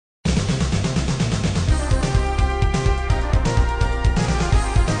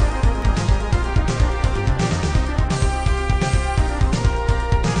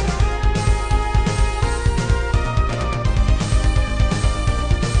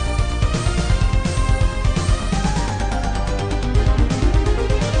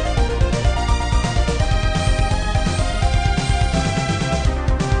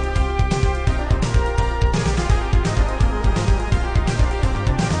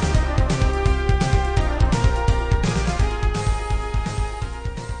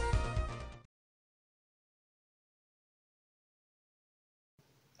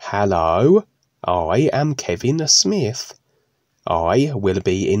Hello, I am Kevin Smith. I will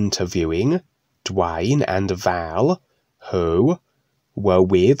be interviewing Duane and Val, who were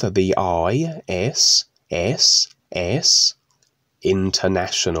with the ISSS,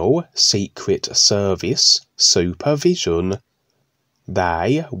 International Secret Service Supervision.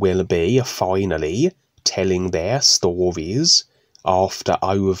 They will be finally telling their stories after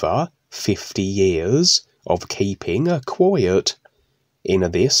over 50 years of keeping quiet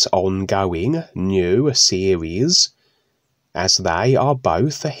in this ongoing new series, as they are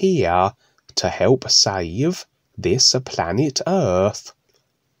both here to help save this planet Earth.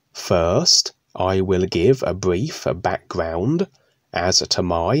 First, I will give a brief background as to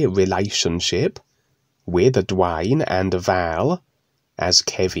my relationship with Duane and Val as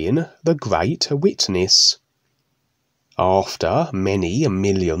Kevin the Great Witness. After many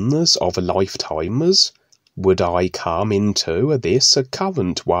millions of lifetimes would I come into this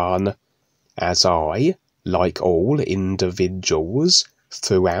current one, as I, like all individuals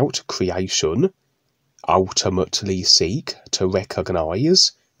throughout creation, ultimately seek to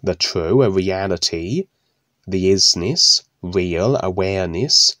recognize the true reality, the isness, real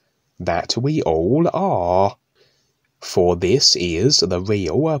awareness that we all are. For this is the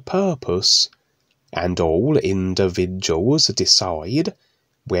real purpose, and all individuals decide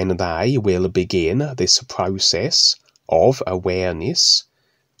when they will begin this process of awareness,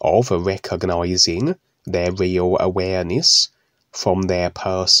 of recognizing their real awareness from their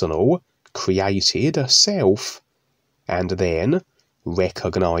personal, created self, and then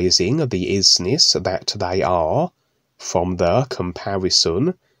recognizing the isness that they are from the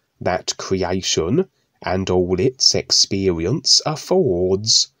comparison that creation and all its experience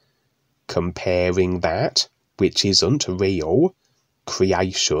affords, comparing that which isn't real,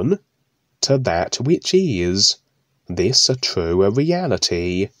 creation, to that which is, this true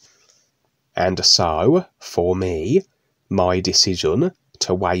reality. And so, for me, my decision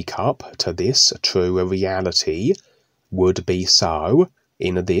to wake up to this true reality would be so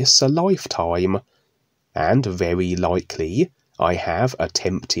in this lifetime, and very likely I have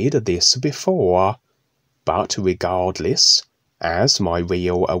attempted this before, but regardless, as my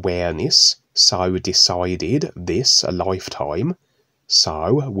real awareness so decided this lifetime,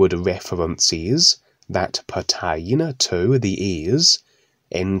 so would references that pertain to the is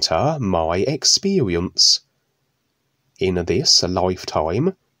enter my experience. In this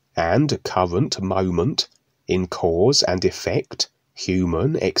lifetime and current moment in cause and effect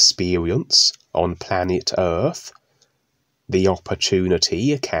human experience on planet Earth, the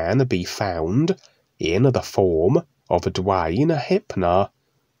opportunity can be found in the form of Duane Heppner,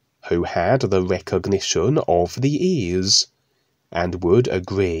 who had the recognition of the is, and would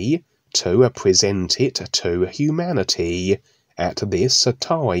agree to present it to humanity at this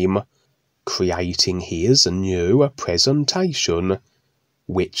time, creating his new presentation,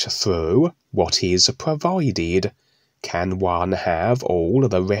 which through what is provided can one have all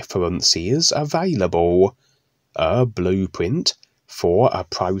the references available, a blueprint for a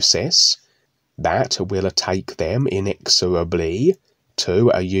process that will take them inexorably to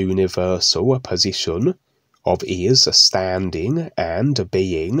a universal position of is standing and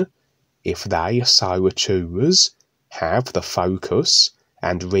being, if they so choose, have the focus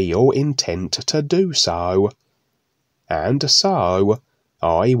and real intent to do so. And so,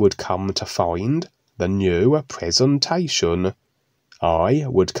 I would come to find the new presentation. I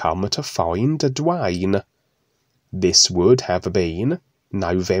would come to find Duane. This would have been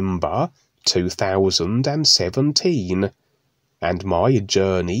November 2017, and my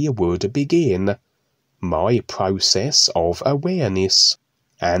journey would begin, my process of awareness,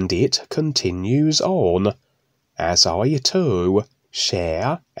 and it continues on, as I too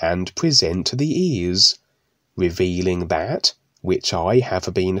share and present the is, revealing that which I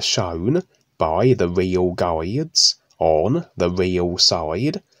have been shown by the real guides on the real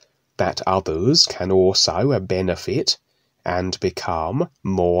side, that others can also benefit and become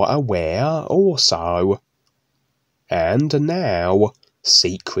more aware also. And now,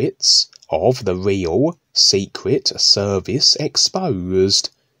 secrets of the real secret service exposed,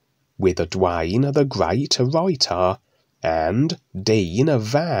 with Duane the Great Writer and Dean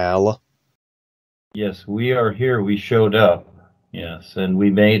Val. Yes, we are here. We showed up. Yes, and we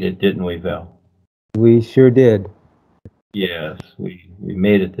made it, didn't we, Val? We sure did. Yes, we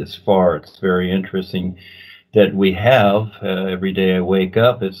made it this far. It's very interesting that we have. Every day I wake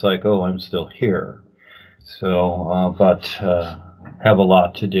up, it's like, oh, I'm still here. So, but have a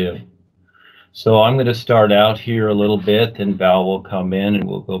lot to do. So I'm going to start out here a little bit, and Val will come in and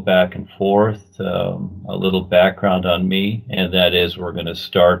we'll go back and forth. A little background on me, and that is we're going to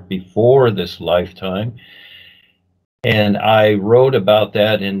start before this lifetime. And I wrote about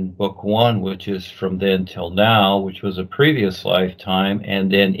that in book 1, which is From Then Till Now, which was a previous lifetime. And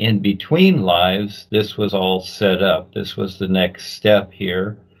then in between lives, this was all set up. This was the next step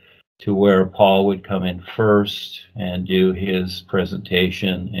here, to where Paul would come in first and do his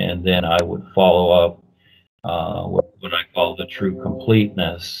presentation, and then I would follow up with what I call the true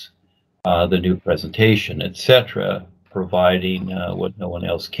completeness, the new presentation, etc., providing what no one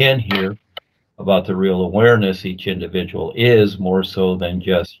else can hear about the real awareness each individual is, more so than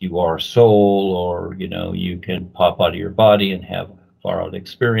just you are soul, or you can pop out of your body and have far out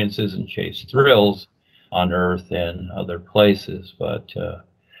experiences and chase thrills on earth and other places. But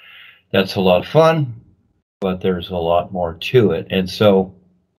that's a lot of fun, but there's a lot more to it. And so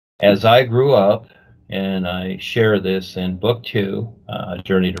as I grew up, and I share this in book 2,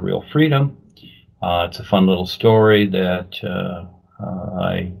 Journey to Real Freedom, it's a fun little story that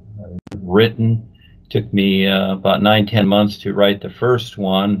I've written. It took me about 9-10 months to write the first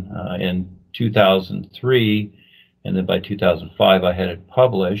one in 2003, and then by 2005 I had it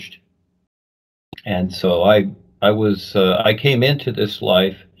published. And so I came into this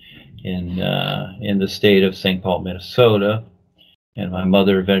life in the state of St. Paul, Minnesota, and my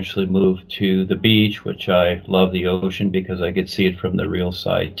mother eventually moved to the beach, which I love the ocean because I could see it from the real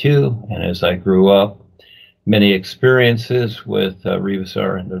side too. And as I grew up, many experiences with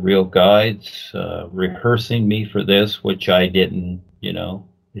Revisar and the real guides, rehearsing me for this, which I didn't,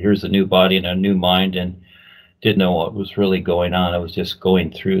 here's a new body and a new mind, and didn't know what was really going on. I was just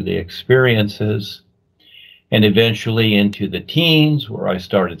going through the experiences. And eventually into the teens, where I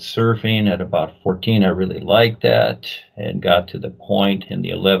started surfing at about 14. I really liked that, and got to the point in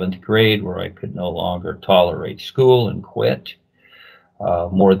the 11th grade where I could no longer tolerate school and quit.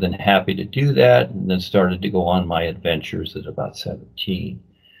 More than happy to do that, and then started to go on my adventures at about 17.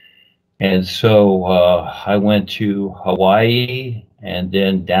 And so I went to Hawaii and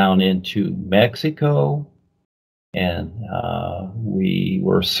then down into Mexico. And we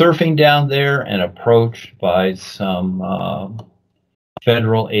were surfing down there and approached by some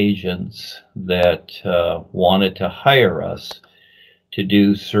federal agents that wanted to hire us to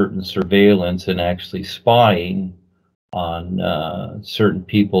do certain surveillance and actually spying on certain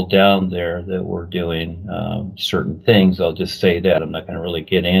people down there that were doing certain things. I'll just say that. I'm not going to really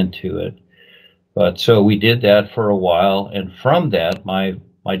get into it. But so we did that for a while, and from that, my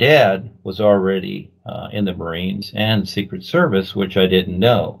dad was already in the Marines and Secret Service, which I didn't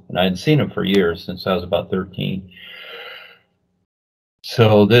know. And I hadn't seen him for years, since I was about 13.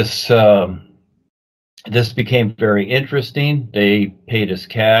 So this became very interesting. They paid us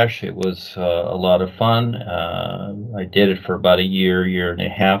cash. It was a lot of fun. I did it for about a year and a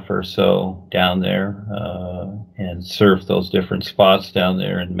half or so down there, and surfed those different spots down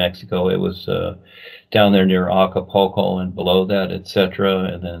there in Mexico. It was down there near Acapulco and below that, etc.,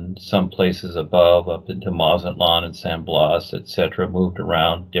 and then some places above, up into Mazatlan and San Blas, etc., moved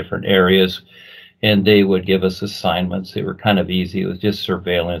around different areas, and they would give us assignments. They were kind of easy. It was just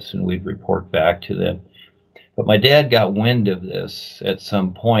surveillance, and we'd report back to them. But my dad got wind of this. At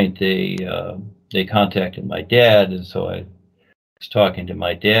some point, they contacted my dad, and so I was talking to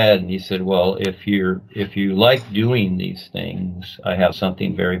my dad, and he said, well, if you like doing these things, I have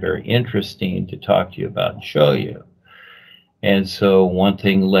something very, very interesting to talk to you about and show you. And so one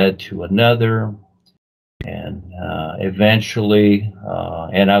thing led to another, and eventually,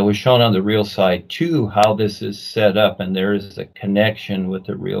 and I was shown on the real side too how this is set up, and there is a connection with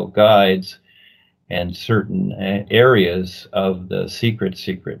the real guides and certain areas of the Secret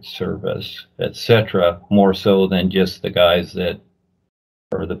Service, etc., more so than just the guys that,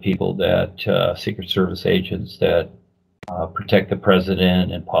 or the people that, Secret Service agents that protect the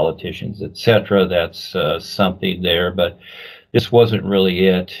president and politicians, etc. That's something there, but this wasn't really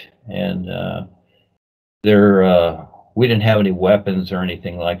it. And we didn't have any weapons or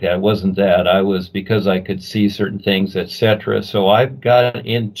anything like that. It wasn't that. Because I could see certain things, etc. So I got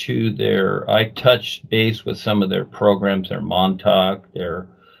into I touched base with some of their programs, their Montauk, their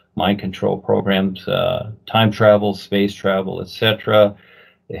mind control programs, time travel, space travel, etc.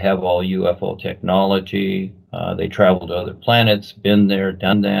 They have all UFO technology. They travel to other planets, been there,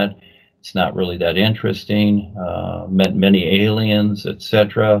 done that. It's not really that interesting. Met many aliens,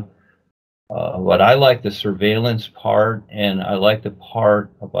 etc. But I like the surveillance part, and I like the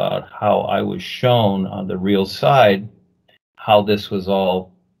part about how I was shown on the real side how this was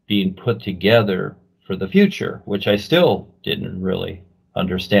all being put together for the future, which I still didn't really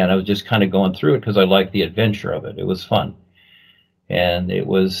understand. I was just kind of going through it because I liked the adventure of it. It was fun. And it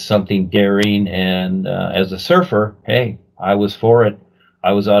was something daring. And as a surfer, hey, I was for it.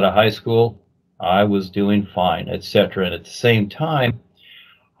 I was out of high school. I was doing fine, etc. And at the same time,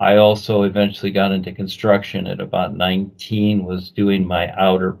 I also eventually got into construction at about 19, was doing my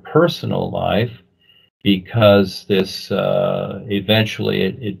outer personal life, because this eventually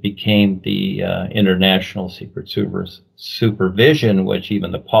it became the International Secret Supervision, which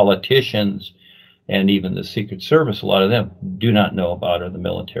even the politicians and even the Secret Service, a lot of them do not know about, or the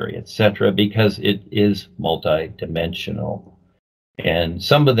military, etc., because it is multidimensional. And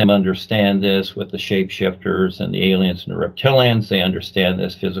some of them understand this with the shapeshifters and the aliens and the reptilians. They understand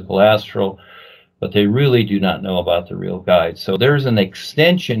this physical astral, but they really do not know about the real guide. So there's an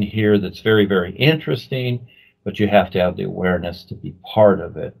extension here that's very, very interesting, but you have to have the awareness to be part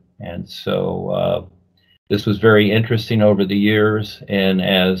of it. And so this was very interesting over the years. And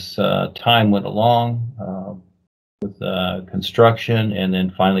as time went along with construction and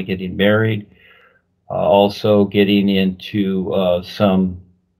then finally getting married, also getting into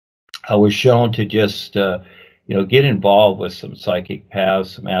I was shown to just get involved with some psychic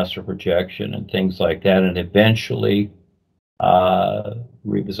paths, some astral projection and things like that. And eventually,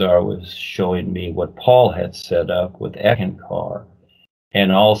 RealBazar was showing me what Paul had set up with Ekankar.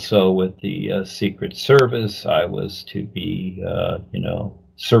 And also with the Secret Service, I was to be,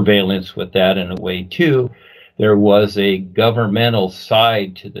 surveillance with that in a way too. There was a governmental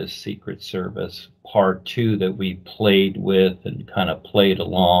side to this Secret Service, part 2, that we played with and kind of played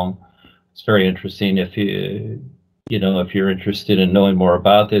along. It's very interesting. If if you're interested in knowing more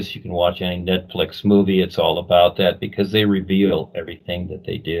about this, you can watch any Netflix movie. It's all about that, because they reveal everything that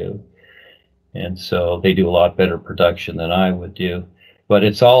they do. And so they do a lot better production than I would do. But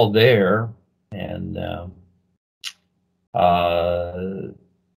it's all there. And,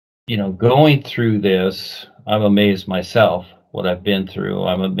 going through this, I'm amazed myself what I've been through.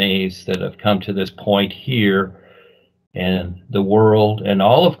 I'm amazed that I've come to this point here, and the world and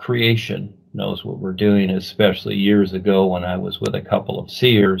all of creation knows what we're doing, especially years ago when I was with a couple of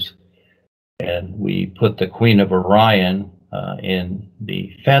seers, and we put the Queen of Orion in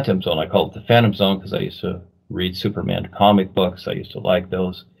the Phantom Zone. I call it the Phantom Zone because I used to read Superman comic books. I used to like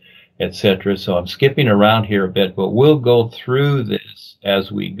those, etc. So I'm skipping around here a bit, but we'll go through this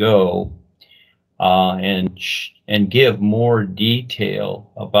as we go and give more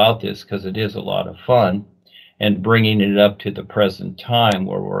detail about this, because it is a lot of fun, and bringing it up to the present time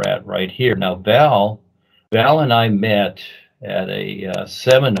where we're at right here. Now, Val and I met at a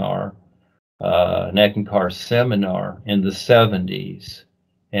seminar, an Ekankar seminar in the 70s.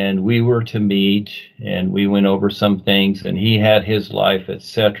 And we were to meet, and we went over some things, and he had his life,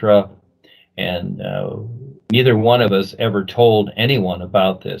 etc. And neither one of us ever told anyone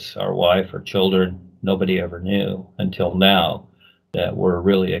about this, our wife or children. Nobody ever knew until now that we're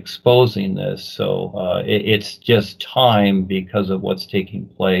really exposing this. So it's just time because of what's taking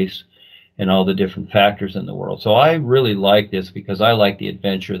place and all the different factors in the world. So I really like this because I like the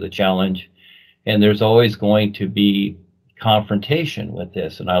adventure, the challenge, and there's always going to be confrontation with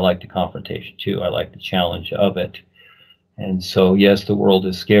this, and I like the confrontation too. I like the challenge of it. And so yes, the world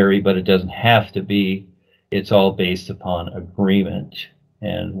is scary, but it doesn't have to be. It's all based upon agreement,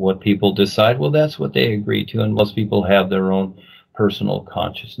 and what people decide, well, that's what they agree to. And most people have their own personal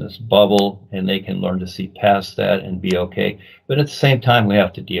consciousness bubble, and they can learn to see past that and be okay. But at the same time, we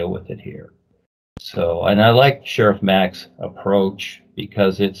have to deal with it here. So, and I like Sheriff Mac's approach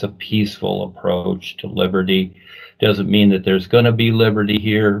because it's a peaceful approach to liberty. Doesn't mean that there's going to be liberty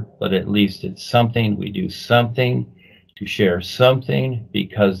here, but at least it's something. We do something to share something,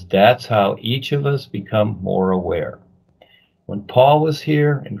 because that's how each of us become more aware. When Paul was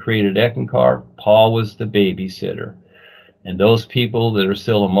here and created Ekankar, Paul was the babysitter. And those people that are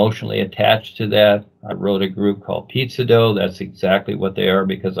still emotionally attached to that, I wrote a group called Pizza Dough. That's exactly what they are,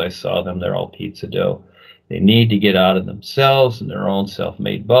 because I saw them. They're all pizza dough. They need to get out of themselves and their own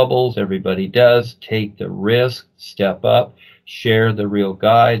self-made bubbles. Everybody does. Take the risk, step up, share the real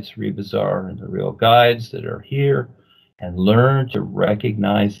guides, RealBazar and the real guides that are here, and learn to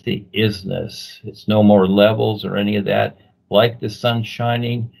recognize the isness. It's no more levels or any of that. Like the sun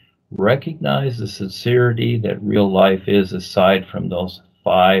shining, recognize the sincerity that real life is, aside from those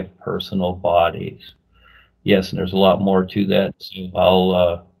 5 personal bodies. Yes, and there's a lot more to that.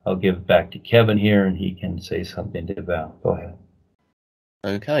 So I'll give it back to Kevin here, and he can say something to Val. Go ahead.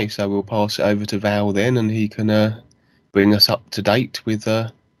 Okay, so we'll pass it over to Val then, and he can bring us up to date with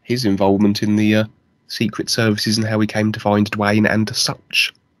his involvement in the Secret Services and how he came to find Duane and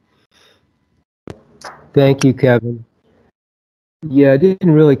such. Thank you, Kevin. Yeah, it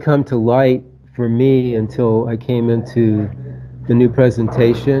didn't really come to light for me until I came into the new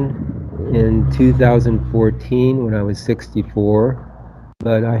presentation in 2014 when I was 64.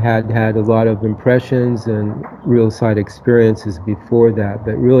 But I had had a lot of impressions and real side experiences before that,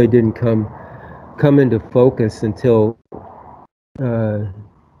 but really didn't come into focus until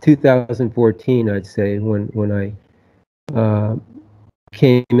 2014, I'd say, when I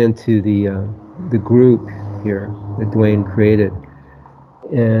came into the group here that Duane created.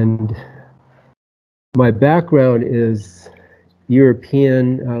 And my background is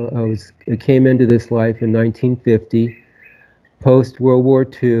European. I came into this life in 1950, post World War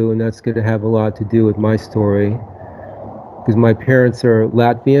II, and that's going to have a lot to do with my story, because my parents are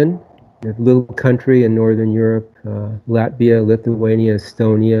Latvian, a little country in Northern Europe, Latvia, Lithuania,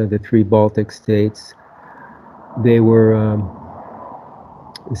 Estonia, the three Baltic states. They were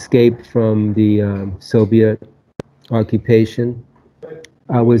escaped from the Soviet occupation.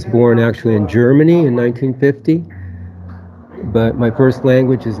 I was born actually in Germany in 1950, but my first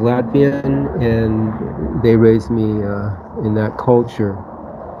language is Latvian, and they raised me in that culture.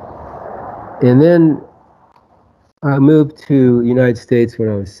 And then I moved to the United States when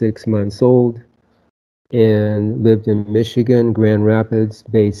I was 6 months old and lived in Michigan, Grand Rapids,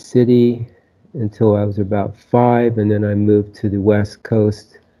 Bay City, until I was about 5, and then I moved to the West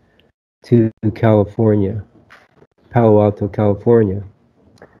Coast to California, Palo Alto, California.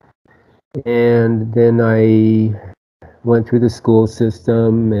 And then I went through the school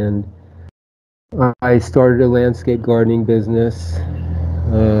system, and I started a landscape gardening business,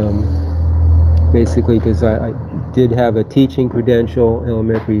 basically because I did have a teaching credential,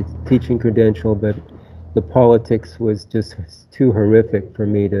 elementary teaching credential, but the politics was just too horrific for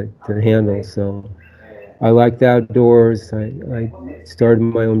me to handle. So I liked outdoors. I started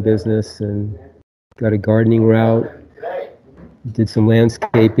my own business and got a gardening route, did some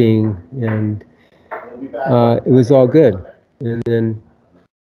landscaping, and it was all good. And then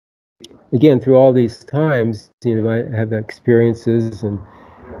again, through all these times, I have experiences, and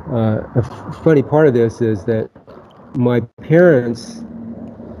a funny part of this is that my parents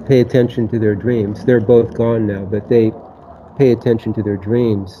pay attention to their dreams. They're both gone now, but they pay attention to their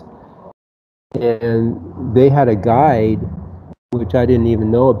dreams. And they had a guide, which I didn't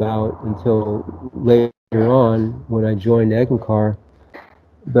even know about until later on when I joined Eckankar.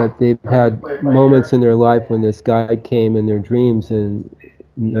 But they've had moments in their life when this guide came in their dreams and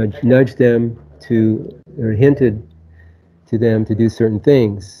nudged them to, or hinted to them to do certain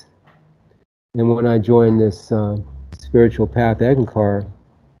things. And when I joined this spiritual path, Eckankar,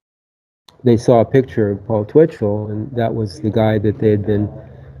 they saw a picture of Paul Twitchell, and that was the guy that they had been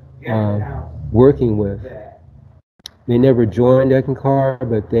working with. They never joined Eckankar,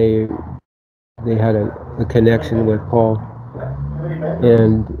 but they had a connection with Paul,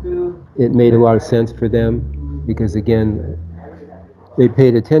 and it made a lot of sense for them because, again, they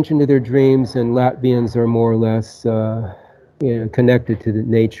paid attention to their dreams, and Latvians are more or less connected to the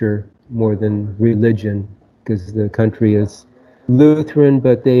nature more than religion, because the country is Lutheran,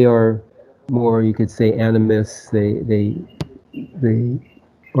 but they are more, you could say, animists. They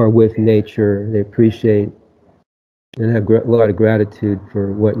are with nature. They appreciate and have a lot of gratitude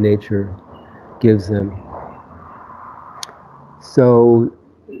for what nature gives them. So,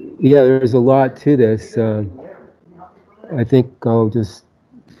 yeah, there's a lot to this. I think I'll just,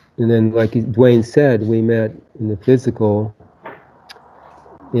 and then like Duane said, we met in the physical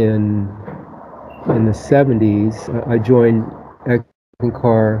in the 70s. I joined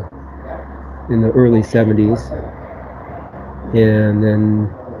Eckankar in the early 70s, and then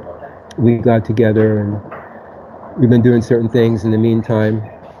we got together, and we've been doing certain things in the meantime.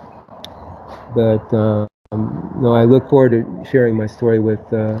 But no, I look forward to sharing my story with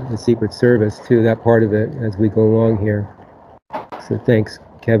the Secret Service too, that part of it, as we go along here. So thanks,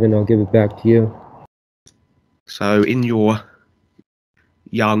 Kevin. I'll give it back to you. So in your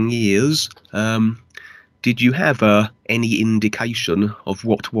young years, did you have any indication of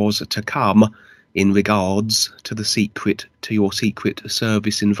what was to come in regards to your Secret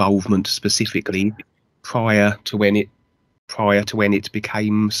Service involvement specifically prior to when it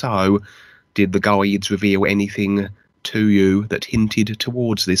became so? Did the guides reveal anything to you that hinted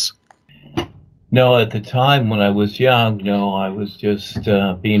towards this? No, at the time when I was young, no, I was just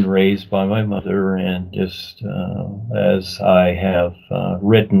being raised by my mother, and just as I have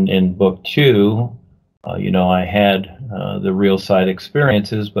written in book 2, I had the real side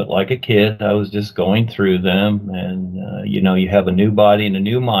experiences, but like a kid, I was just going through them, and you have a new body and a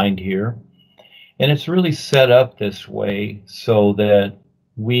new mind here, and it's really set up this way so that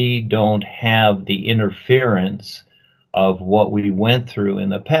we don't have the interference of what we went through in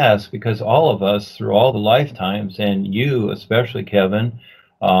the past, because all of us through all the lifetimes, and you especially, Kevin,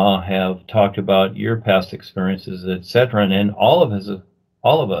 have talked about your past experiences, etc. And all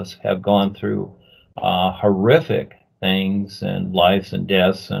of us have gone through horrific things and lives and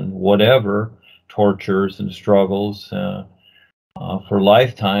deaths and whatever, tortures and struggles for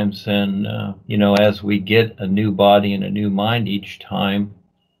lifetimes. And you know, as we get a new body and a new mind each time,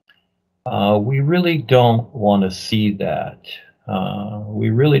 we really don't want to see that. We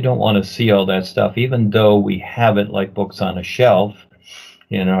really don't want to see all that stuff, even though we have it like books on a shelf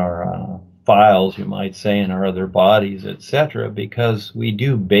in our files, you might say, in our other bodies, etc., because we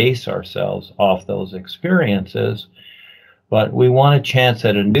do base ourselves off those experiences. But we want a chance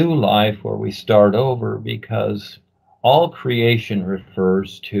at a new life where we start over, because all creation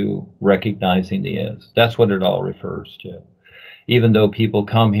refers to recognizing the is. That's what it all refers to. Even though people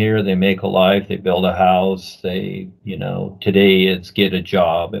come here, they make a life, they build a house, they, you know, today it's get a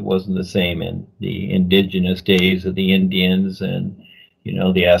job. It wasn't the same in the indigenous days of the Indians and, you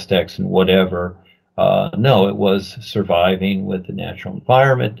know, the Aztecs and whatever. No, it was surviving with the natural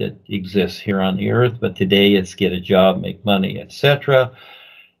environment that exists here on the earth. But today it's get a job, make money, etc.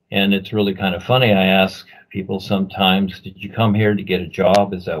 And it's really kind of funny. I ask people sometimes, did you come here to get a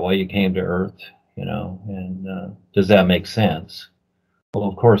job? Is that why you came to earth? You know, and does that make sense? Well,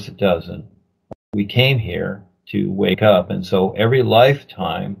 of course it doesn't. We came here to wake up. And so every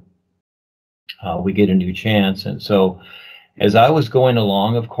lifetime we get a new chance. And so as I was going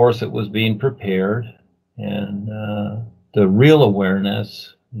along, of course, it was being prepared, and the real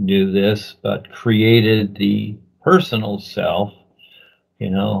awareness knew this, but created the personal self, you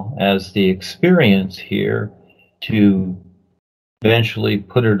know, as the experience here to eventually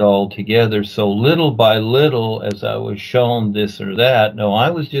put it all together. So little by little, as I was shown this or that, no, I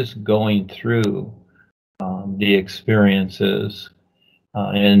was just going through the experiences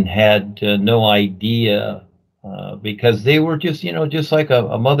and had no idea. Because they were just, you know, just like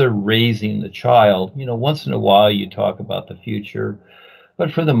a mother raising the child. You know, once in a while you talk about the future,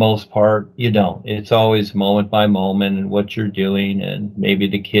 but for the most part, you don't. It's always moment by moment and what you're doing, and maybe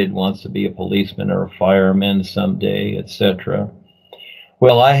the kid wants to be a policeman or a fireman someday, etc.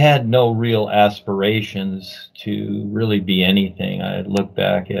 Well, I had no real aspirations to really be anything. I look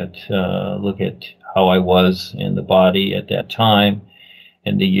back at, look at how I was in the body at that time,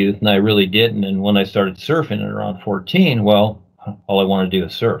 in the youth, and I really didn't. And when I started surfing at around 14, well, all I wanted to do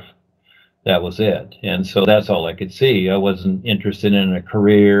is surf. That was it. And so that's all I could see. I wasn't interested in a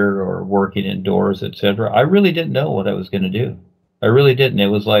career or working indoors, etc. I really didn't know what I was going to do. I really didn't. It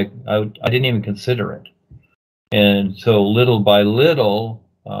was like I didn't even consider it. And so little by little,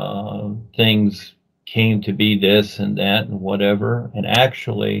 things came to be this and that and whatever. And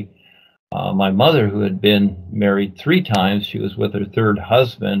actually, my mother, who had been married 3 times, she was with her 3rd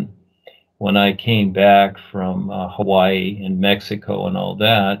husband. When I came back from Hawaii and Mexico and all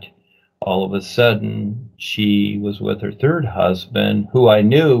that, all of a sudden she was with her 3rd husband, who I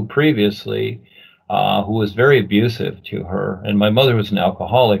knew previously, who was very abusive to her. And my mother was an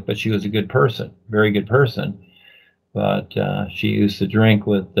alcoholic, but she was a good person, very good person. But she used to drink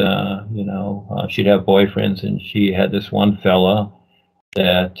with, you know, she'd have boyfriends, and she had this one fella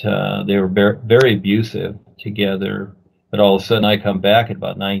that they were very abusive together. But all of a sudden I come back at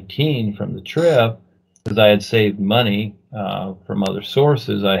about 19 from the trip, because I had saved money from other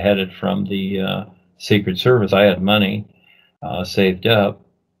sources. I had it from the Secret Service. I had money saved up.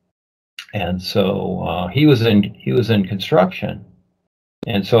 And so he was in construction.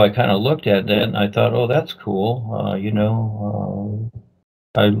 And so I kind of looked at that and I thought, oh, that's cool. You know,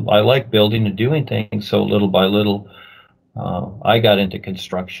 I like building and doing things. So little by little, I got into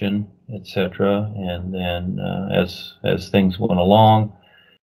construction, etc. And then as things went along,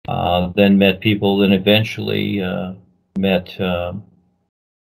 then met people, then eventually met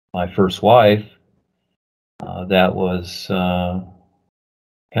my first wife. That was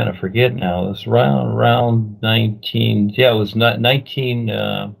kind of forget now. It was around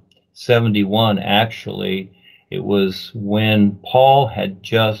 1971 actually. It was when Paul had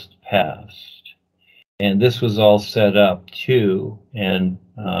just passed. And this was all set up too. And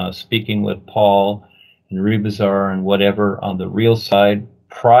speaking with Paul and Rebazar and whatever on the real side,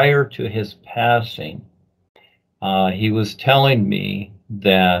 prior to his passing, he was telling me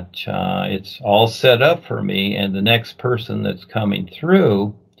that it's all set up for me, and the next person that's coming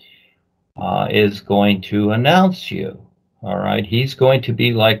through is going to announce you. All right, he's going to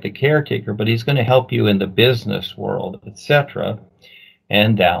be like the caretaker, but he's going to help you in the business world, etc.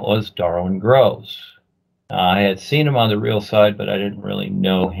 And that was Darwin Groves. I had seen him on the real side, but I didn't really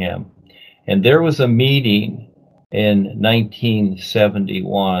know him. And there was a meeting in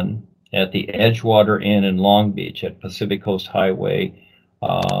 1971 at the Edgewater Inn in Long Beach at Pacific Coast Highway,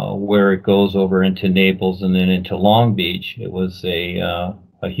 where it goes over into Naples and then into Long Beach. It was a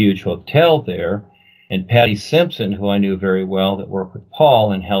huge hotel there. And Patty Simpson, who I knew very well, that worked with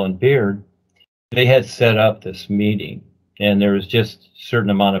Paul and Helen Beard, they had set up this meeting. And there was just a certain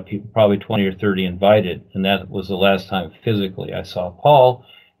amount of people, probably 20 or 30 invited. And that was the last time physically I saw Paul.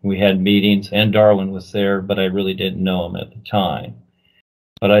 We had meetings, and Darwin was there, but I really didn't know him at the time.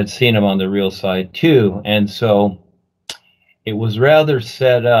 But I'd seen him on the real side too. And so it was rather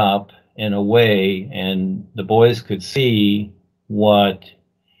set up in a way, and the boys could see what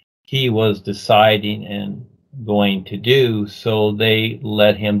he was deciding and going to do, so they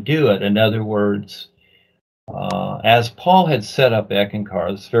let him do it. In other words, as Paul had set up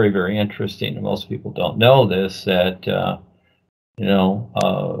Eckankar, it's very, very interesting, and most people don't know this, that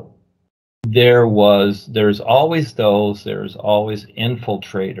there's always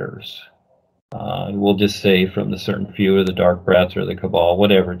infiltrators. We'll just say from the certain few, or the dark brats or the cabal,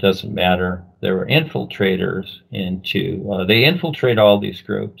 whatever, it doesn't matter. There were infiltrators they infiltrate all these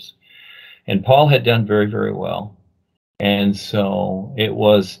groups. And Paul had done very, very well. And so it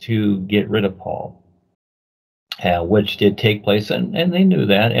was to get rid of Paul, which did take place, and they knew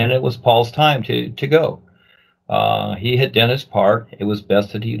that, and it was Paul's time to go. He had done his part. It was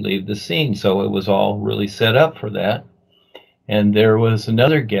best that he leave the scene, so it was all really set up for that. And there was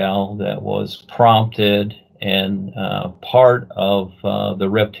another gal that was prompted and part of the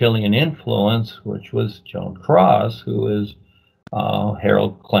reptilian influence, which was Joan Cross, who is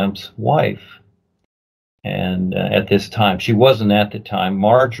Harold Klem's wife. And at this time, she wasn't at the time,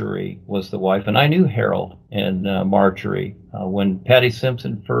 Marjorie was the wife. And I knew Harold and Marjorie. When Patty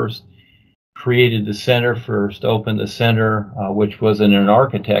Simpson first created the center, opened the center, which was in an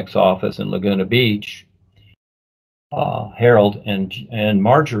architect's office in Laguna Beach, Harold and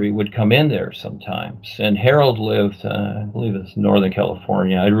Marjorie would come in there sometimes. And Harold lived, I believe it's Northern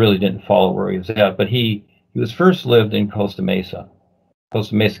California. I really didn't follow where he was at, but he was first lived in Costa Mesa,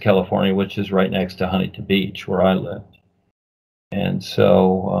 California, which is right next to Huntington Beach, where I lived. And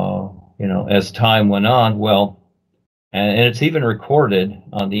so, as time went on, and it's even recorded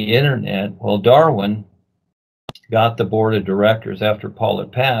on the internet, Darwin got the board of directors after Paul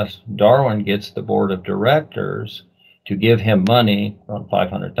had passed. Darwin gets the board of directors to give him money, around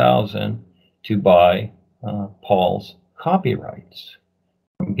 $500,000, to buy Paul's copyrights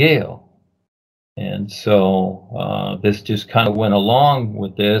from Gale. And so this just kind of went along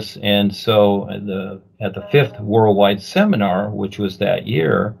with this. And so at the 5th Worldwide Seminar, which was that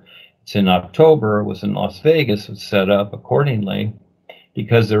year, it's in October, it was in Las Vegas, it was set up accordingly,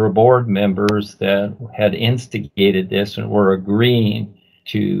 because there were board members that had instigated this and were agreeing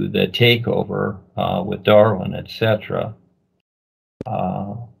to the takeover with Darwin, etc.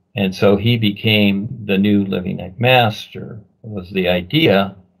 And so he became the new living master, was the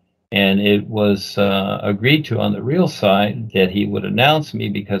idea. And it was agreed to on the real side that he would announce me,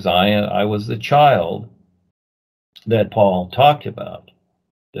 because I was the child that Paul talked about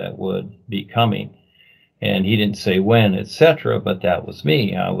that would be coming. And he didn't say when, etc., but that was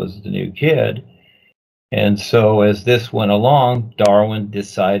me. I was the new kid. And so as this went along, Darwin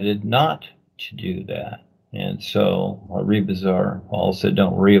decided not to do that. And so Rebazar all said,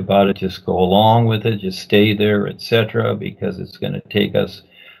 don't worry about it, just go along with it, just stay there, etc., because it's going to take us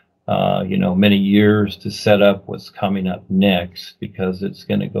many years to set up what's coming up next, because it's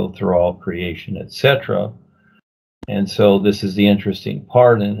going to go through all creation, etc. And so this is the interesting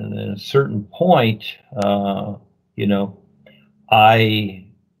part. And at a certain point, I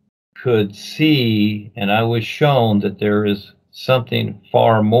could see, and I was shown, that there is something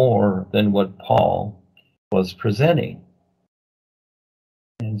far more than what Paul was presenting.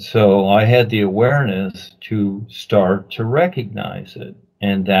 And so I had the awareness to start to recognize it.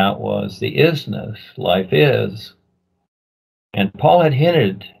 And that was the isness, life is. And Paul had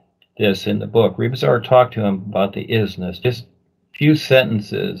hinted this in the book. Rebazar talked to him about the isness, just a few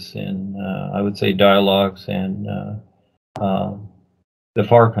sentences in, I would say, Dialogues and The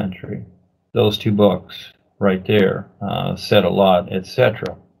Far Country. Those two books right there said a lot,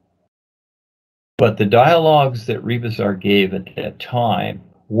 etc. But the dialogues that Rebazar gave at that time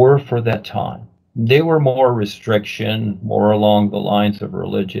were for that time. They were more restriction, more along the lines of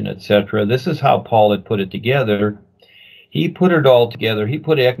religion, etc. This is how Paul had put it together. He put it all together. He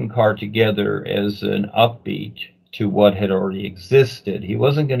put Eckankar together as an upbeat to what had already existed. He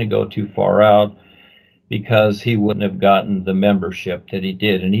wasn't going to go too far out, because he wouldn't have gotten the membership that he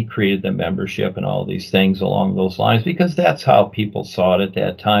did. And he created the membership and all these things along those lines, because that's how people saw it at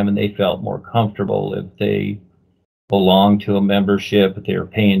that time, and they felt more comfortable if they belonged to a membership, that they were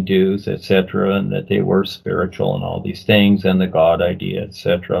paying dues, etc., and that they were spiritual and all these things, and the God idea,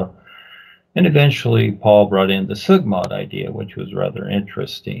 etc. And eventually Paul brought in the Sigmod idea, which was rather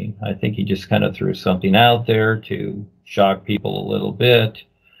interesting. I think he just kind of threw something out there to shock people a little bit,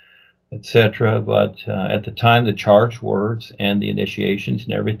 etc. But at the time, the charge words and the initiations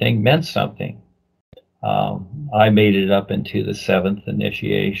and everything meant something. I made it up into the 7th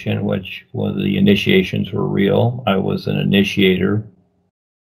initiation, which one of the initiations were real. I was an initiator,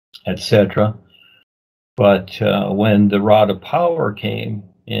 etc. But when the Rod of Power came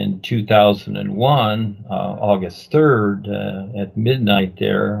in 2001, August 3rd, at midnight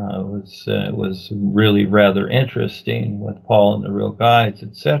there, it was really rather interesting with Paul and the Real Guides,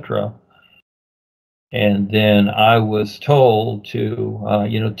 etc. And then I was told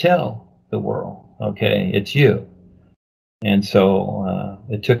to, tell the world, okay, it's you. And so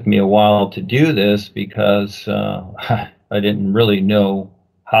it took me a while to do this because I didn't really know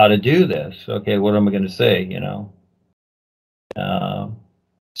how to do this. Okay, what am I going to say,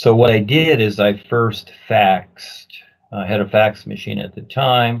 So what I did is I first faxed. I had a fax machine at the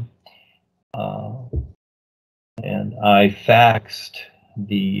time, and I faxed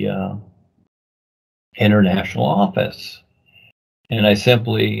the international office. And I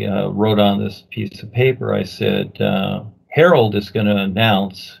simply wrote on this piece of paper, I said, Harold is going to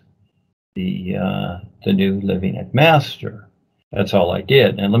announce the new Living McMaster. That's all I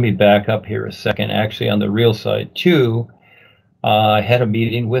did. And let me back up here a second. Actually, on the real side, too, I had a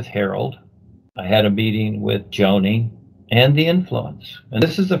meeting with Harold. I had a meeting with Joni and the influence. And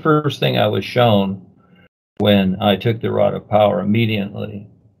this is the first thing I was shown when I took the Rod of Power immediately.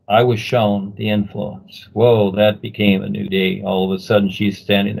 I was shown the influence. Whoa, that became a new day. All of a sudden, she's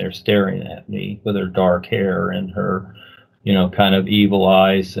standing there staring at me with her dark hair and her, kind of evil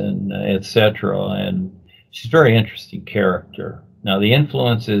eyes and etc. And she's a very interesting character. Now, the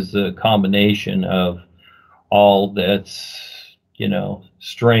influence is the combination of all that's,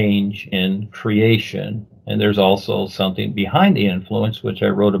 strange in creation. And there's also something behind the influence, which I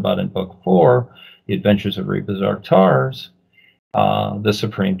wrote about in book 4, The Adventures of Reba's Arctars. The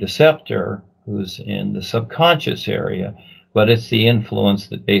Supreme Deceptor, who's in the subconscious area, but it's the influence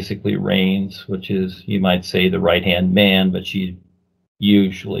that basically reigns, which is, you might say, the right-hand man, but she's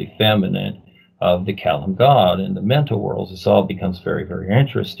usually feminine, of the Kalam God in the mental worlds. This all becomes very, very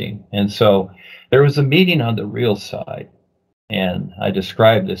interesting. And so there was a meeting on the real side, and I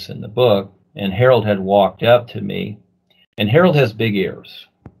described this in the book, and Harold had walked up to me, and Harold has big ears.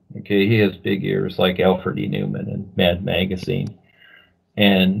 Okay, he has big ears like Alfred E. Newman in Mad Magazine.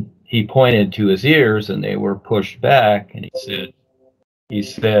 And he pointed to his ears, and they were pushed back. And he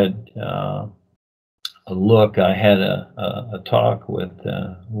said, look, I had a talk with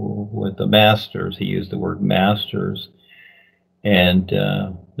the masters. He used the word masters, and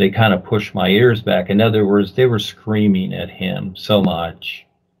they kind of pushed my ears back. In other words, they were screaming at him so much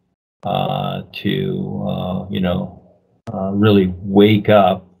to really wake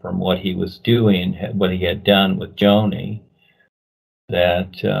up from what he was doing, what he had done with Joni,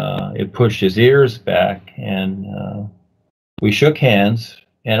 that it pushed his ears back, and we shook hands.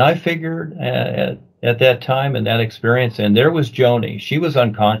 And I figured at that time and that experience, and there was Joni. She was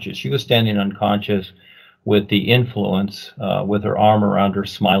unconscious. She was standing unconscious with the influence, with her arm around her,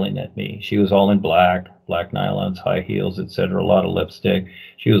 smiling at me. She was all in black nylons, high heels, etc., a lot of lipstick.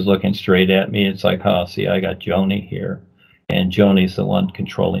 She was looking straight at me. It's like, oh, see, I got Joni here. And Joni's the one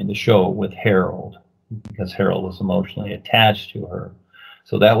controlling the show with Harold, because Harold was emotionally attached to her.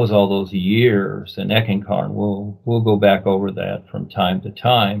 So that was all those years. And Eckankar, we'll go back over that from time to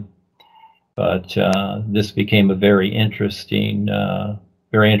time. But this became a very interesting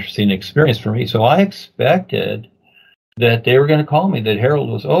experience for me. So I expected that they were going to call me, that Harold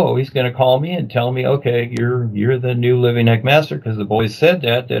was, he's going to call me and tell me, okay, you're the new Living McMaster, because the boys said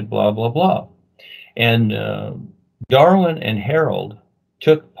that blah, blah, blah. And Darwin and Harold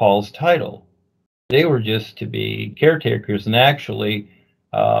took Paul's title. They were just to be caretakers. And actually,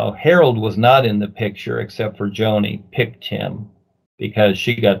 Harold was not in the picture, except for Joni picked him because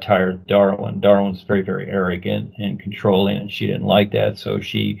she got tired of Darwin. Darwin's very, very arrogant and controlling, and she didn't like that. So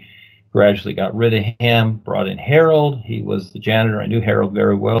she gradually got rid of him, brought in Harold. He was the janitor. I knew Harold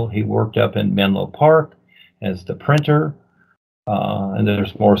very well. He worked up in Menlo Park as the printer. And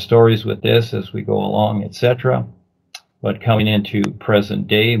there's more stories with this as we go along, etc. But coming into present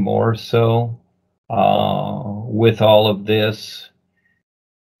day more so, with all of this,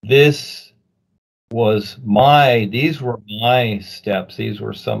 these were my steps. These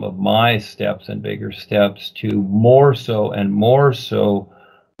were some of my steps and bigger steps to more so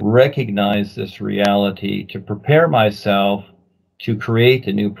recognize this reality, to prepare myself to create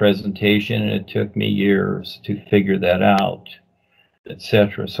a new presentation, and it took me years to figure that out,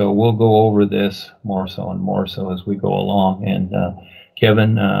 etc. So we'll go over this more so and more so as we go along. And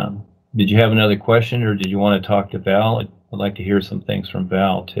Kevin, did you have another question, or did you want to talk to Val? I'd like to hear some things from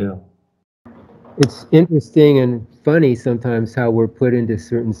Val too. It's interesting and funny sometimes how we're put into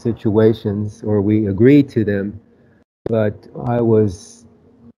certain situations, or we agree to them. But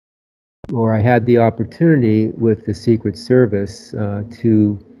I had the opportunity with the Secret Service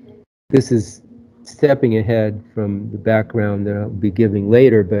this is stepping ahead from the background that I'll be giving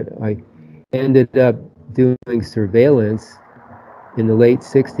later, but I ended up doing surveillance in the late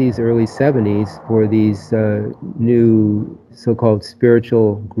 60s, early 70s for these new so-called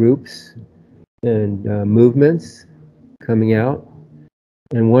spiritual groups and movements coming out.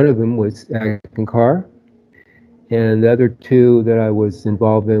 And one of them was Eckankar. And the other two that I was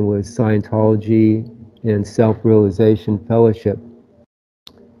involved in was Scientology and Self-Realization Fellowship.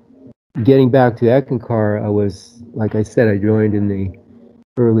 Getting back to Eckankar, like I said, I joined in the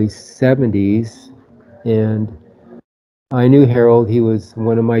early 70s, and I knew Harold. He was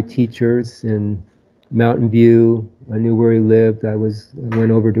one of my teachers in Mountain View. I knew where he lived. I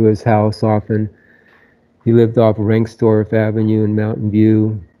went over to his house often. He lived off Rengstorff Avenue in Mountain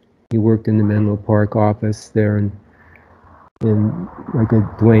View. He worked in the Menlo Park office there, and like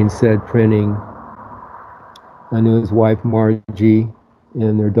Duane said, printing. I knew his wife Margie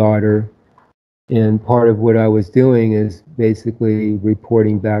and their daughter. And part of what I was doing is basically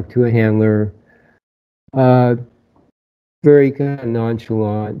reporting back to a handler, very kind of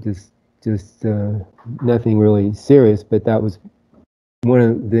nonchalant, just nothing really serious. But that was one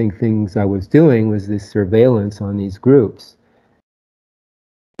of the things I was doing, was this surveillance on these groups.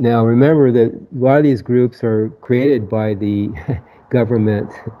 Now, remember that a lot of these groups are created by the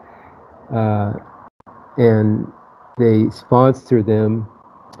government, and they sponsor them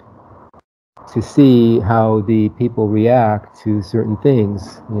to see how the people react to certain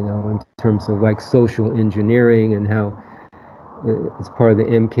things, in terms of like social engineering, and how as part of the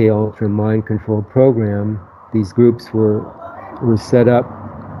MK Ultra mind control program, these groups were set up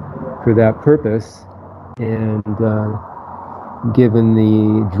for that purpose, and given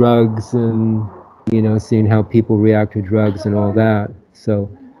the drugs and, seeing how people react to drugs and all that.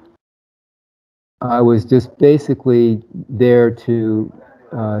 So I was just basically there to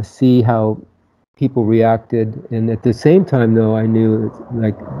see how people reacted. And at the same time, though, I knew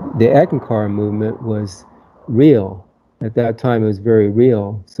like the Eckankar movement was real. At that time, it was very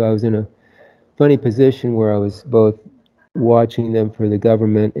real. So I was in a funny position where I was both watching them for the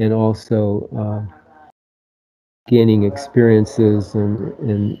government and also gaining experiences,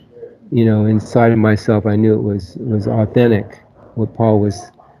 and inside of myself, I knew it was authentic, what Paul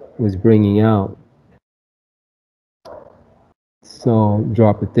was bringing out. So I'll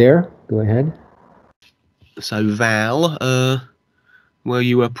drop it there. Go ahead. So Val, were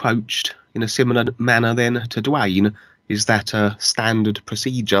you approached in a similar manner then to Duane? Is that a standard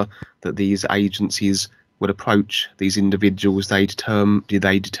procedure that these agencies would approach these individuals they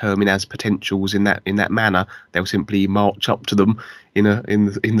determine as potentials in that manner? They'll simply march up to them in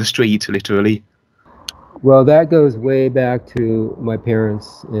the street, literally. Well, that goes way back to my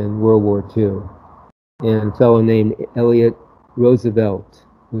parents in World War II, and a fellow named Elliot Roosevelt,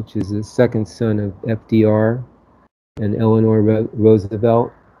 which is the second son of FDR and Eleanor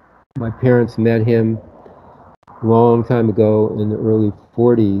Roosevelt. My parents met him a long time ago in the early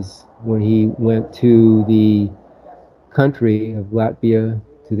 40s when he went to the country of Latvia,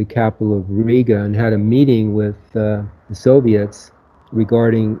 to the capital of Riga, and had a meeting with the Soviets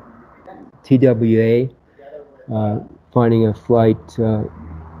regarding TWA, finding a flight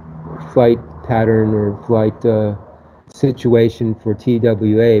pattern or flight situation for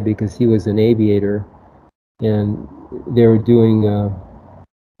TWA, because he was an aviator, and they were doing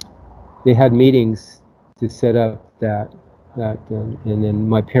they had meetings to set up that and then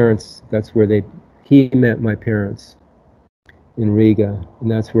my parents, that's where he met my parents in Riga, and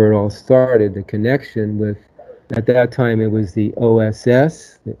that's where it all started, the connection with, at that time it was the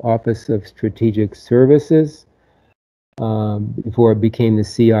OSS, the Office of Strategic Services, before it became the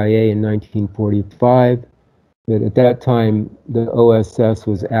CIA in 1945. But at that time, the OSS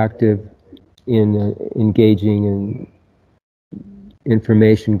was active in engaging in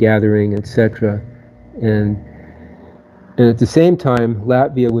information gathering, etc. And at the same time,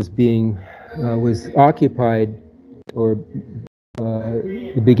 Latvia was occupied, or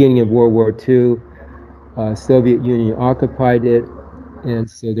the beginning of World War II, Soviet Union occupied it, and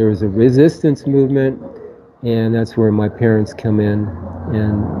so there was a resistance movement. and that's where my parents come in,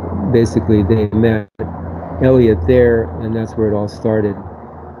 and basically they met Elliot there, and that's where it all started.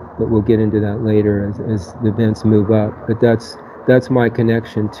 But we'll get into that later as the events move up. But that's my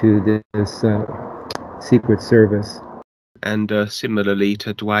connection to this Secret Service. And similarly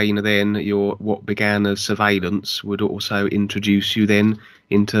to Duane, then what began as surveillance would also introduce you then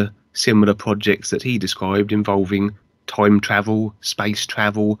into similar projects that he described involving time travel, space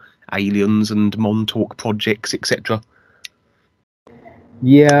travel, aliens and Montauk projects, etc.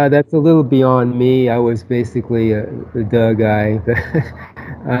 Yeah, that's a little beyond me. I was basically a Doug guy,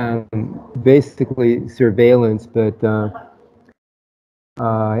 basically surveillance, but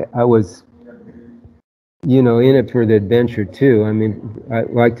I was, in it for the adventure too. I mean, I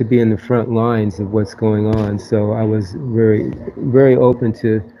like to be in the front lines of what's going on, so I was very, very open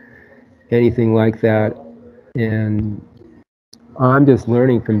to anything like that. And I'm just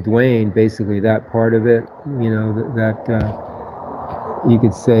learning from Duane, basically that part of it, that you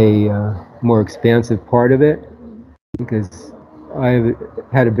could say more expansive part of it, because I've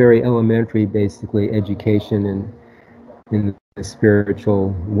had a very elementary, basically, education in the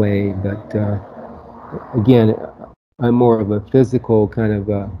spiritual way, but again, I'm more of a physical kind of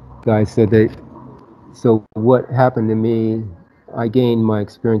guy. So what happened to me, I gained my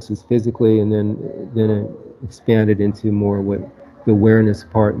experiences physically, and then it expanded into more what the awareness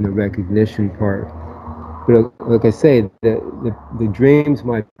part and the recognition part. But like I say, the dreams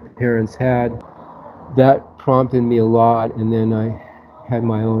my parents had, that prompted me a lot, and then I had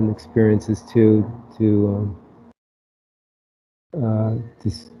my own experiences too, to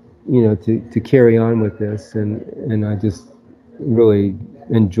carry on with this, and I just really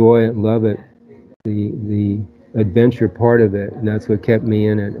enjoy it, love it, the adventure part of it, and that's what kept me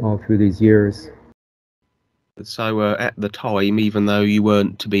in it all through these years. So at the time, even though you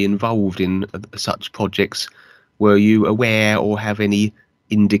weren't to be involved in such projects, were you aware or have any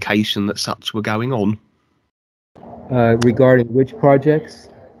indication that such were going on? Regarding which projects?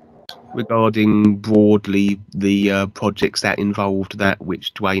 Regarding broadly the projects that involved that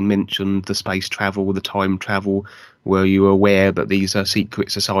which Duane mentioned, the space travel, the time travel, were you aware that these are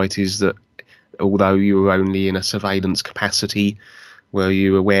secret societies that, although you were only in a surveillance capacity, were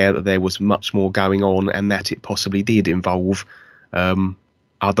you aware that there was much more going on and that it possibly did involve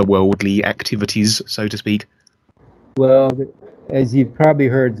otherworldly activities, so to speak? Well, as you've probably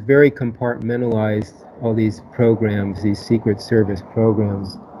heard, it's very compartmentalized, all these programs, these Secret Service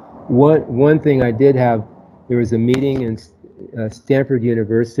programs. One thing I did have, there was a meeting in Stanford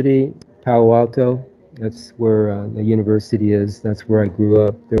University, Palo Alto. That's where the university is. That's where I grew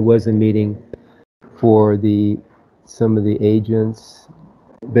up. There was a meeting for some of the agents,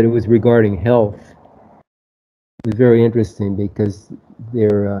 but it was regarding health. It was very interesting because they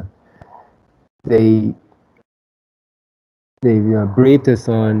briefed us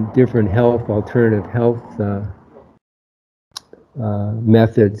on different alternative health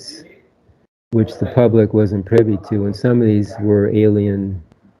methods, which the public wasn't privy to, and some of these were alien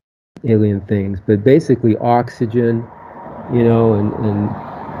things, but basically oxygen, and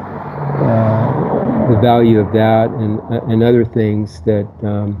the value of that, and other things that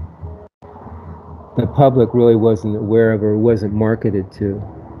the public really wasn't aware of or wasn't marketed to.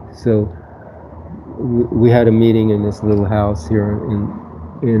 So we had a meeting in this little house here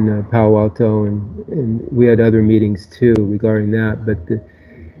in Palo Alto, and we had other meetings too regarding that. But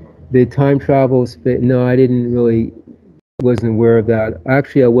the time travel, no, I wasn't aware of that.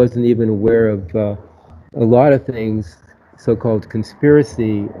 Actually, I wasn't even aware of a lot of things, so-called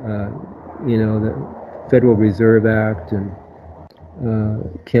conspiracy, the Federal Reserve Act and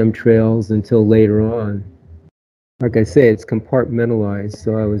chemtrails, until later on. Like I say, it's compartmentalized,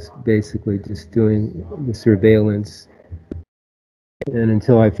 so I was basically just doing the surveillance, and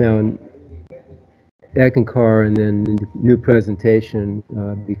until I found Eckankar and then the new presentation,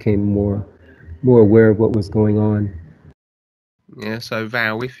 became more aware of what was going on. Yeah, so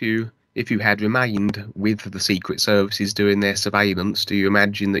Val, if you had remained with the Secret Services doing their surveillance, do you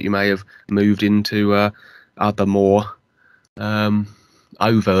imagine that you may have moved into other more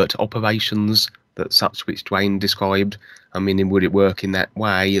overt operations that such which Duane described? I mean, would it work in that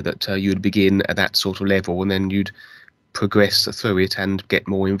way that you'd begin at that sort of level and then you'd progress through it and get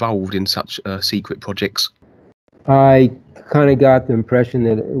more involved in such secret projects? I kind of got the impression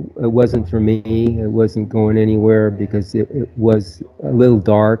that it wasn't for me. It wasn't going anywhere because it was a little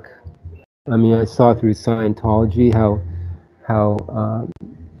dark. I mean, I saw through Scientology how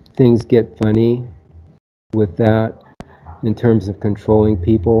things get funny with that in terms of controlling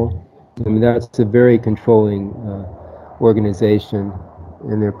people. I mean, that's a very controlling organization,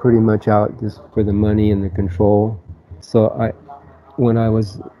 and they're pretty much out just for the money and the control. So when I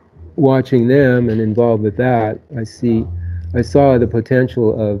was watching them and involved with that, I saw the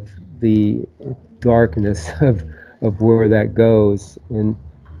potential of the darkness of where that goes, and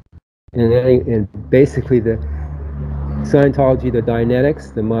basically the Scientology, the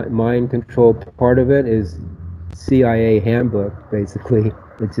Dianetics, the mind control part of it is CIA handbook, basically.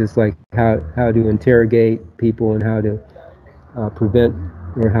 It's just like how to interrogate people and how to prevent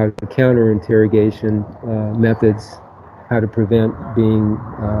or how to counter interrogation methods, how to prevent being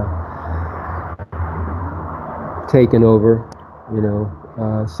taken over, you know.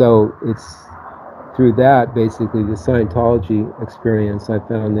 So it's through that, basically, the Scientology experience, I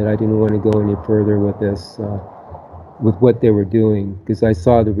found that I didn't want to go any further with this, with what they were doing, because I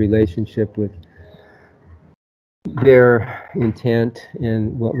saw the relationship with their intent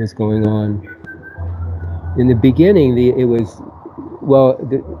and what was going on. In the beginning, the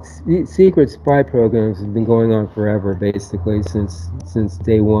secret spy programs have been going on forever, basically, since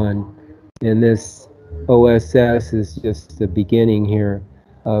day one. And this OSS is just the beginning here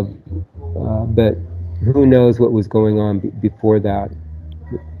of, but who knows what was going on before that.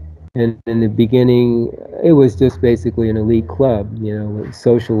 And in the beginning, it was just basically an elite club, you know, with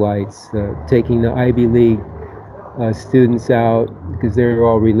socialites, taking the Ivy League students out, because they were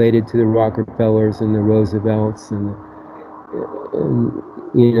all related to the Rockefellers and the Roosevelts and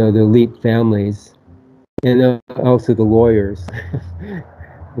you know, the elite families, and also the lawyers. The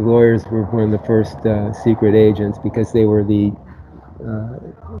lawyers were one of the first secret agents, because they were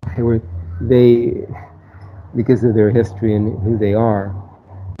because of their history and who they are.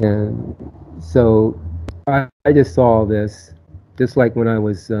 And so I just saw all this, just like when I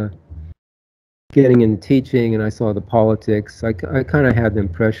was getting into teaching and I saw the politics, I kind of had the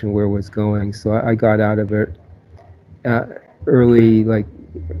impression where it was going. So I got out of it early, like,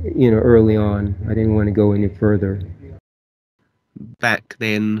 you know, early on. I didn't want to go any further. Back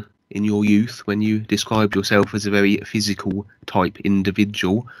then, in your youth, when you described yourself as a very physical type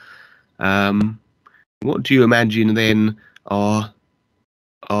individual, what do you imagine then are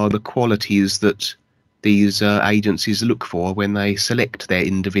the qualities that these agencies look for when they select their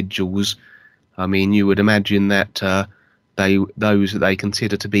individuals? I mean, you would imagine that those that they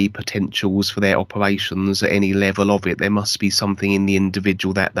consider to be potentials for their operations at any level of it, there must be something in the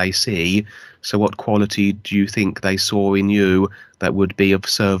individual that they see. So what quality do you think they saw in you that would be of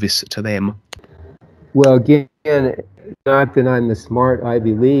service to them? Well, again, not that I'm the smart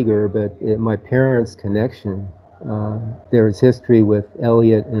Ivy Leaguer, but my parents' connection. There was history with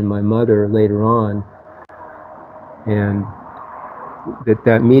Elliot and my mother later on, and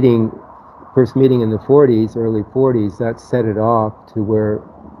that meeting, first meeting in the 40s, early 40s, that set it off to where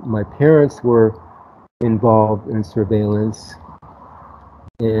my parents were involved in surveillance.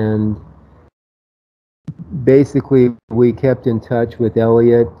 And basically, we kept in touch with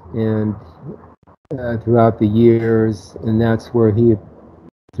Elliot and throughout the years, and that's where he,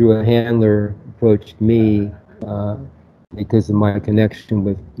 through a handler, approached me because of my connection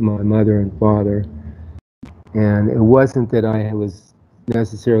with my mother and father. And it wasn't that I was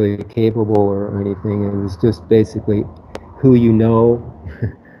necessarily capable or anything. It was just basically who you know,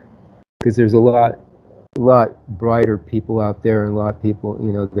 because there's a lot brighter people out there, and a lot of people,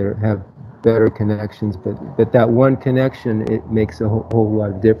 you know, that have better connections. But that one connection, it makes a whole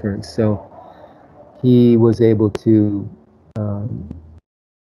lot of difference. So he was able to,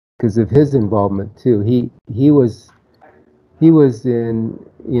 because of his involvement too. He was in,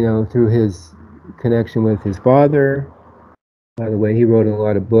 you know, through his connection with his father. By the way, he wrote a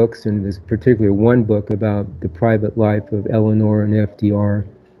lot of books, and there's particularly one book about the private life of Eleanor and FDR,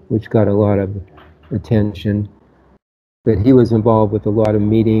 which got a lot of attention. But he was involved with a lot of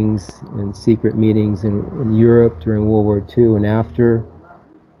meetings and secret meetings in Europe during World War II and after.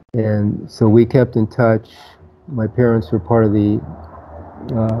 And so we kept in touch. My parents were part of the,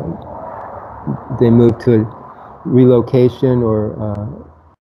 they moved to relocation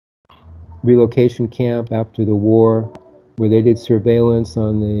camp after the war, where they did surveillance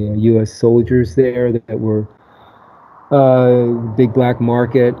on the U.S. soldiers there that were big black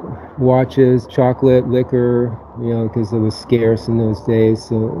market, watches, chocolate, liquor, you know, because it was scarce in those days,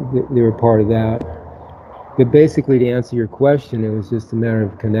 so they were part of that. But basically, to answer your question, it was just a matter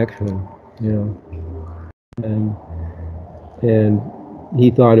of connection, you know, and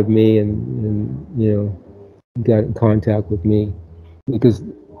he thought of me and you know, got in contact with me, because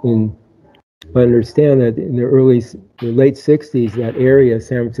I understand that in the late 60s, that area,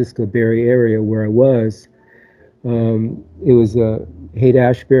 San Francisco Bay Area where I was, it was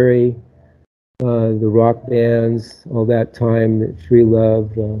Haight-Ashbury, the rock bands, all that time, that free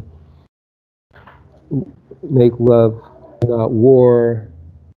love, make love, not war,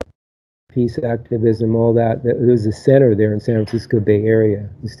 peace activism, all that. There was a center there in San Francisco Bay Area,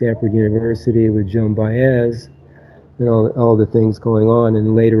 the Stanford University with Joan Baez, and all the things going on.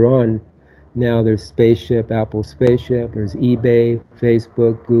 And later on, now there's Spaceship, Apple Spaceship, there's eBay,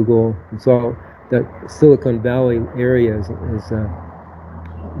 Facebook, Google. It's all that Silicon Valley area is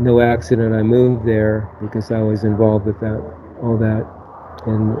no accident. I moved there because I was involved with that, all that,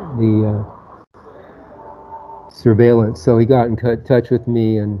 and the surveillance. So he got in touch with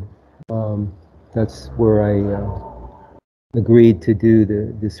me, and that's where I agreed to do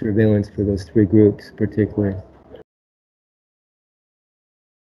the surveillance for those three groups particularly.